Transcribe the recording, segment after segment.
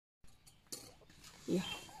呀，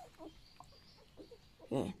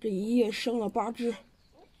这一夜生了8只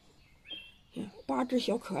，8只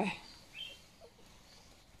小可爱。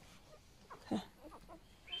看，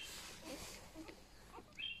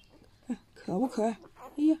可不可爱？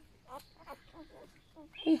哎呀，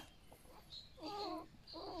哎呀，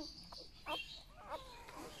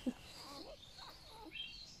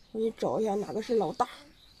我给你找一下哪个是老大。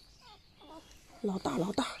老大。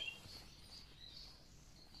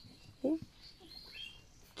哎，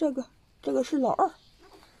这个是老二，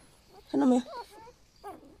看到没有？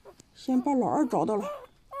先把老二找到了，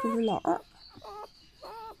这是老二，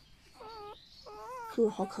是不是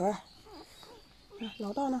好可爱？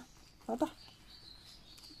老大呢？老大，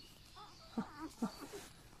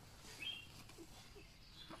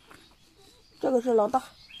这个是老大，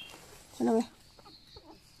看到没？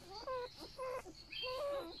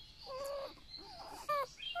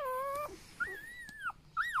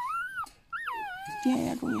电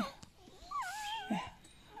呀，中间，哎，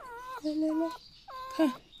来，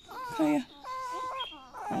看呀，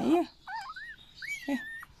哎呀，哎，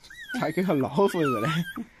还跟个老虎似的。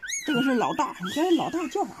这个是老大，你看老大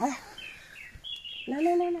叫啥呀？来，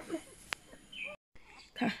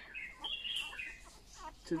看，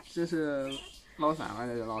这是老三了，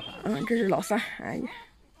这是老三。这是老三，哎呀。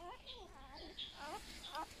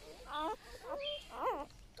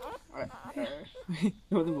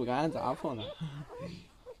我都不敢咋碰它。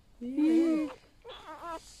你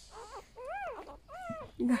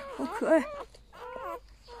看好可爱，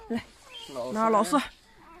来，拿老四。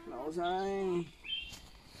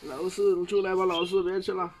老四出来吧，老四别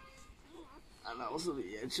吃了，老四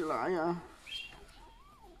别吃了，哎呀，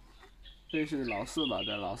这是老四吧？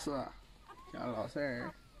这老四，叫老四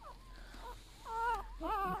儿。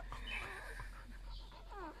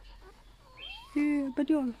别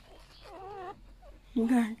掉了。你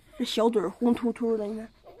看这小嘴红秃秃的，你看，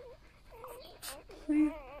哎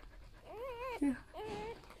呀，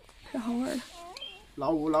太好玩了。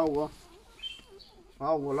老五，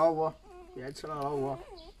别吃了，老五，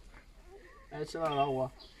别吃了，老五。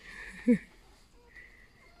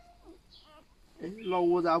哎，老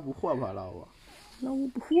五咋不活泼？老五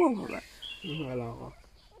不活泼了。你说老五？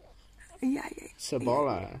哎呀，吃饱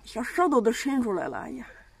了，小舌头都伸出来了，哎呀，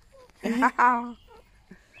哈哈。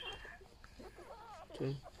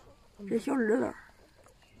这小儿子，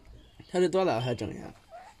他是多大才整呀？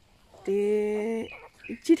得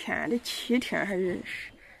几天？得7天还是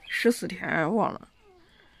14天？忘了。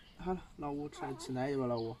好了，老五吃奶去吧，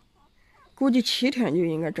老五。估计7天就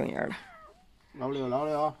应该整眼了。老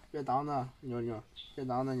六，别挡着妞，别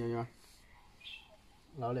挡着妞。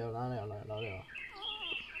老六，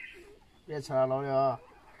别吃了，老六。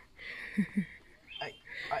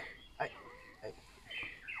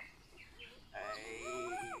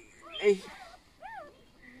哎，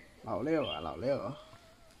老六啊，老六。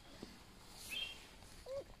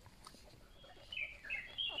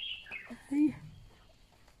哎呀，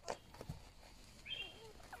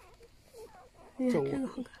这个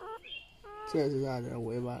好看。这是啥？这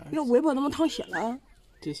尾巴？这尾巴怎么淌血了？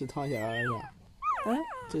这是淌血了是吧？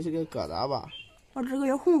这是个疙瘩吧？这个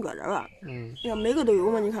叫红疙瘩吧？哎呀，每个都有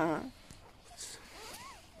嘛，你看看。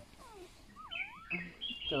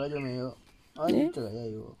这个就没有。这个也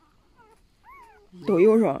有。都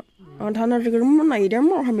有是吧？他那这个那一点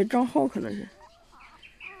毛还没长好，可能是。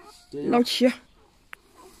老7。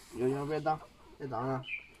妞别挡着。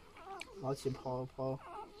老7跑，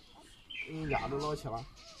你压住老7了。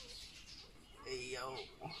哎呦！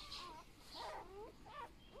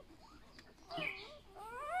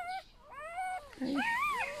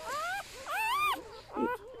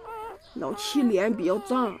老7脸比较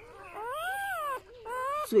脏，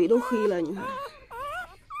嘴都黑了，你看。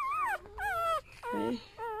哎，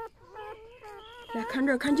来看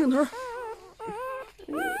这，看镜头。调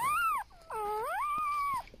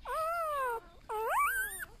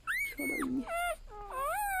到1。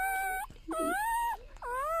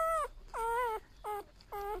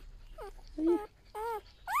哎呀，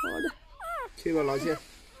好的。去吧，老7。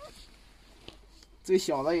最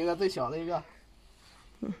小的一个。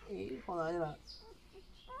放哪去了？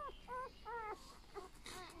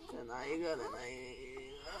再拿一个。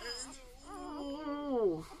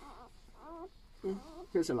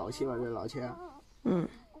这是老7吧？这是老7。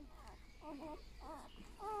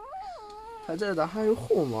它这咋还有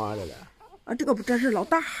红毛的嘞？这个不，这是老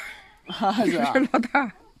大。是啊。这是老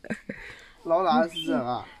大。老大是这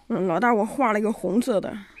个。老大我画了一个红色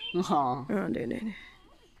的。对。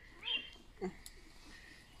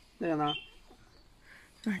这个呢？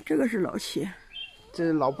这个是老7。这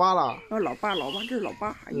是老8了。老8，这是老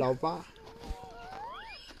8。老8。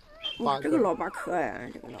哇，这个老爸可爱啊，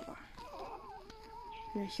这个老爸，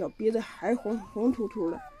那小鼻子还黄秃秃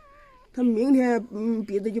的，他明天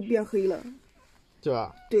鼻子就变黑了，对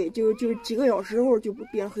吧？对，就几个小时后就不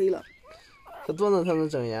变黑了。他多久才能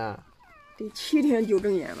睁眼？对，7天就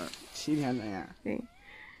睁眼了。7天睁眼。对，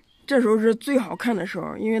这时候是最好看的时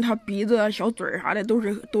候，因为他鼻子、小嘴儿啥的都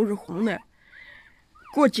是红的。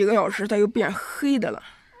过几个小时，他又变黑的了，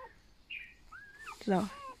知道？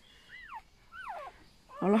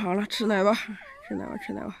好了，吃奶吧，吃奶吧。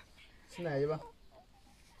吃奶去吧，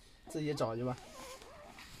自己找去吧。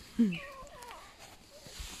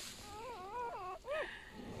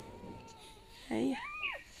哎呀，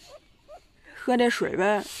喝点水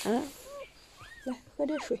呗，来喝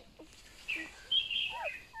点水，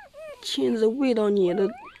亲自喂到你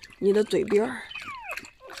的嘴边儿，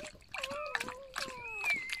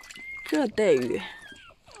这待遇。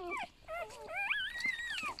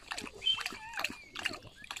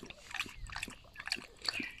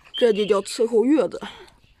这就叫伺候月子。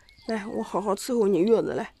来，我好好伺候你月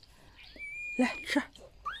子，来吃，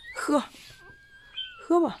喝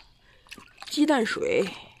吧，鸡蛋水，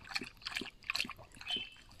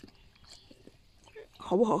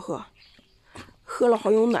好不好喝？喝了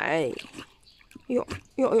好有奶。哟，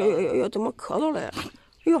怎么咳嗽了呀？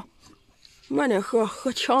哟，慢点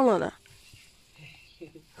喝呛了呢，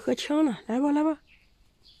喝呛了，来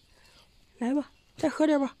吧，再喝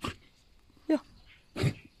点吧。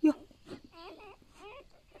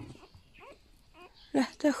来，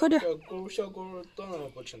再喝点。小狗多长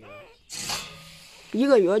不吃奶？1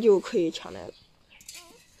个月就可以抢奶了。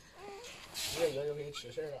1个月就可以吃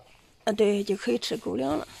食了。啊，对，就可以吃狗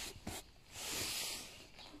粮了。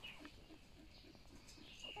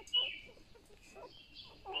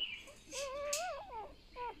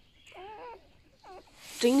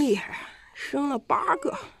真厉害，生了8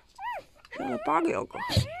个小狗。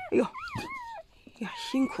哎呦，呀，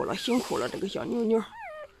辛苦了，这个小妞妞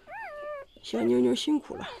辛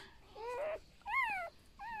苦了。